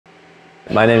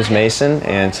My name is Mason,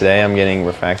 and today I'm getting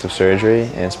refractive surgery,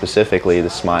 and specifically the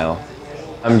smile.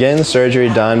 I'm getting the surgery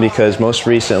done because most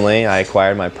recently I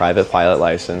acquired my private pilot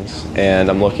license, and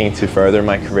I'm looking to further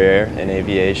my career in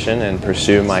aviation and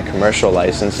pursue my commercial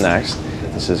license next.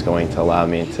 This is going to allow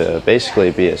me to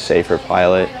basically be a safer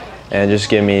pilot and just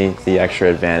give me the extra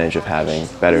advantage of having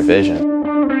better vision.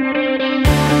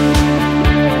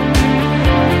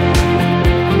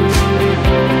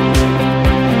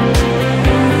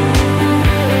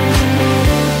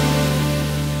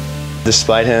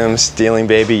 Despite him stealing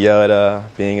Baby Yoda,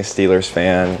 being a Steelers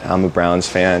fan, I'm a Browns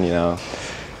fan, you know,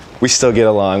 we still get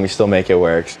along, we still make it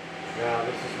work.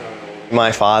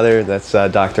 My father, that's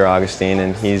Dr. Augustine,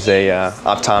 and he's a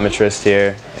optometrist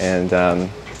here, and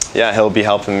yeah, he'll be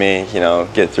helping me, you know,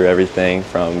 get through everything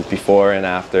from before and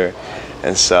after,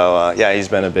 and so yeah, he's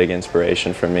been a big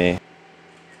inspiration for me.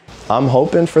 I'm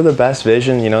hoping for the best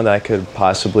vision, you know, that I could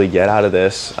possibly get out of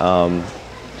this.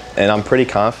 And I'm pretty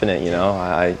confident, you know.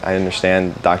 I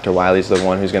understand Dr. Wiley's the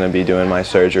one who's going to be doing my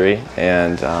surgery,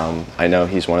 and I know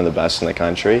he's one of the best in the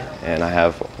country, and I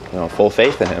have, you know, full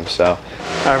faith in him. So, all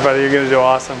right, buddy, you're going to do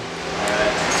awesome.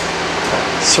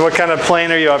 So what kind of plane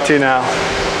are you up to now?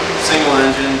 Single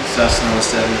engine, Cessna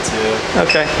 72.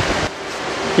 Okay.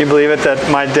 You believe it that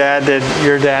my dad did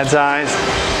your dad's eyes?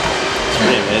 It's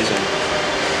pretty amazing,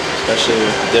 especially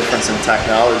with the difference in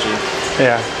technology.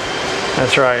 Yeah,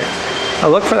 that's right. Now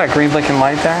look for that green blinking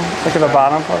light there. Look at the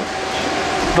bottom part.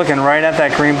 Looking right at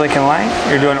that green blinking light.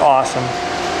 You're doing awesome.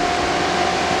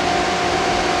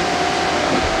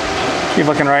 Keep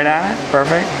looking right at it.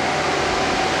 Perfect.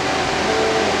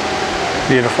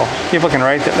 Beautiful. Keep looking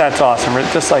right there. That's awesome.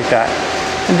 Just like that.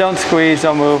 And don't squeeze,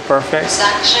 don't move. Perfect.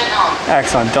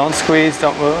 Excellent. Don't squeeze,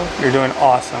 don't move. You're doing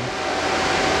awesome.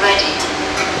 Ready.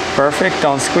 Perfect.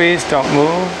 Don't squeeze, don't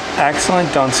move.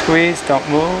 Excellent. Don't squeeze, don't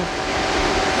move.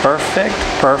 Perfect,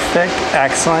 perfect,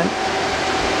 excellent.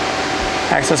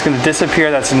 Excellent, it's going to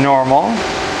disappear, that's normal.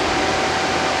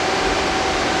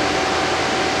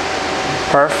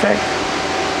 Perfect.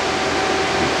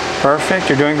 Perfect,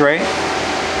 you're doing great.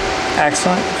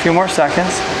 Excellent, a few more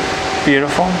seconds.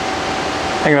 Beautiful.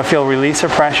 You're going to feel release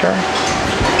of pressure.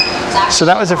 So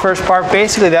that was the first part.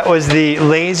 Basically, that was the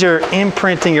laser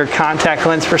imprinting your contact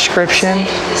lens prescription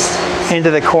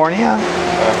into the cornea.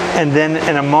 And then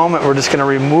in a moment, we're just going to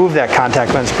remove that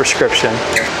contact lens prescription.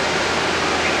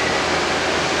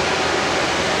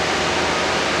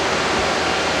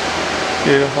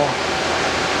 Beautiful.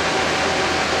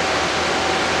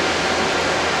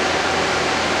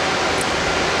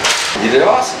 You did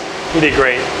awesome. You did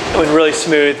great. It went really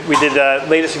smooth. We did the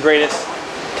latest and greatest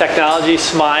technology,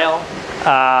 Smile,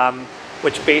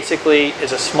 which basically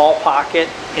is a small pocket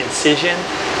incision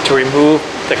to remove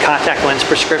the contact lens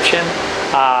prescription.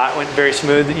 It went very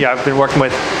smooth. Yeah, I've been working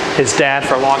with his dad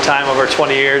for a long time, over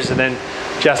 20 years, and then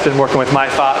Jeff's been working with my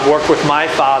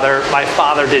father. My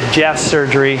father did Jeff's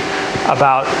surgery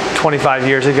about 25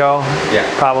 years ago. Yeah.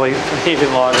 Probably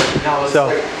even longer. No,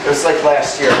 it was like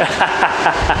last year.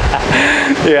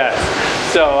 Yeah.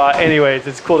 So anyways,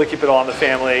 it's cool to keep it all in the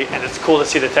family, and it's cool to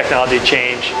see the technology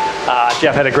change.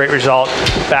 Jeff had a great result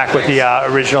back with the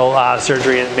original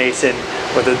surgery, and Mason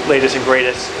with the latest and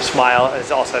greatest Smile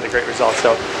has also had a great result.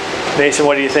 So Mason,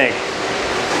 what do you think?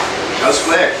 That was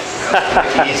quick. That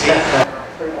was easy.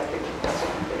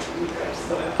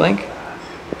 Blink.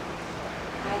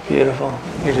 Beautiful.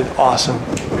 You did awesome.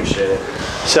 Appreciate it.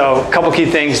 So a couple key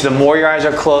things. The more your eyes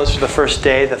are closed for the first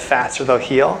day, the faster they'll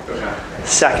heal. Okay.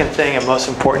 Second thing, and most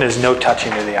important, is no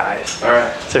touching near the eyes. All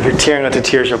right. So if you're tearing with the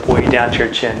tears are way down to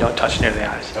your chin, don't touch near the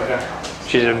eyes. Okay.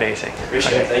 She did amazing.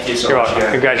 Appreciate it. Thank you so You're much. welcome.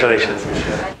 Yeah. Congratulations.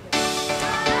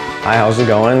 Hi, how's it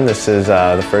going? This is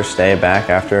the first day back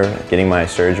after getting my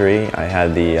surgery. I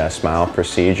had the Smile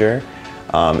procedure.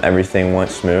 Everything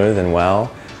went smooth and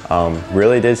well.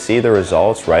 Really did see the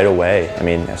results right away. I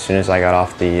mean, as soon as I got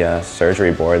off the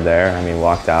surgery board there, I mean,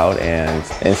 walked out and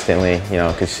instantly, you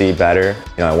know, could see better.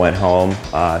 You know, I went home,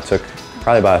 took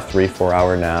probably about a 3-4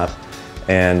 hour nap,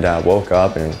 and woke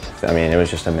up, and I mean, it was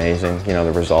just amazing. You know,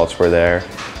 the results were there.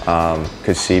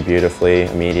 Could see beautifully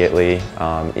immediately.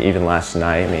 Even last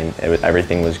night, I mean,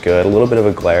 everything was good. A little bit of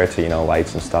a glare to, you know,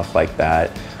 lights and stuff like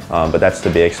that, but that's to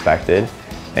be expected.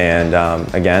 And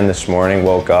again, this morning,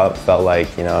 woke up, felt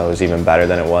like, you know, it was even better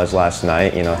than it was last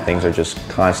night. You know, things are just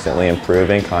constantly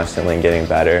improving, constantly getting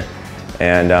better.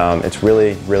 And it's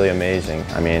really, really amazing.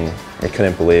 I mean, I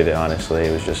couldn't believe it, honestly.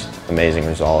 It was just an amazing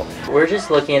result. We're just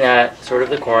looking at sort of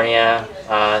the cornea,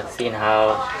 seeing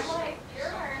how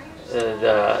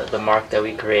the mark that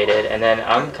we created, and then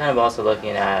I'm kind of also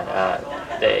looking at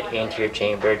the anterior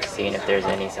chamber, seeing if there's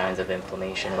any signs of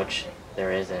inflammation, which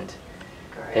there isn't.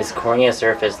 His cornea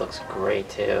surface looks great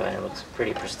too, and it looks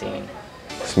pretty pristine.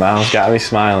 Smile's got me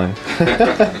smiling.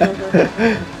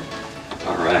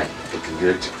 All right, looking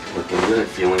good,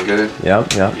 feeling good. Yep.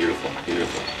 Beautiful,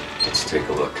 beautiful. Let's take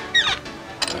a look.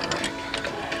 All right.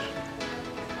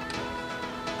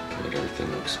 Good,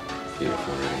 everything looks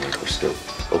beautiful. Real microscope.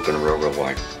 Open real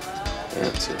wide.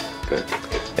 That's it. Good.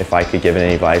 If I could give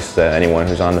any advice to anyone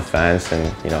who's on the fence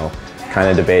and, you know, kind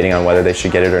of debating on whether they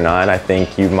should get it or not, I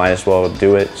think you might as well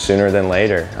do it sooner than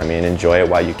later. I mean, enjoy it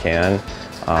while you can.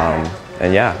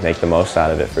 And yeah, make the most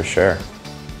out of it for sure.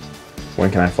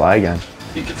 When can I fly again?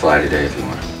 You can fly today if you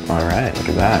want. All right, look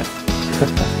at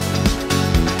that.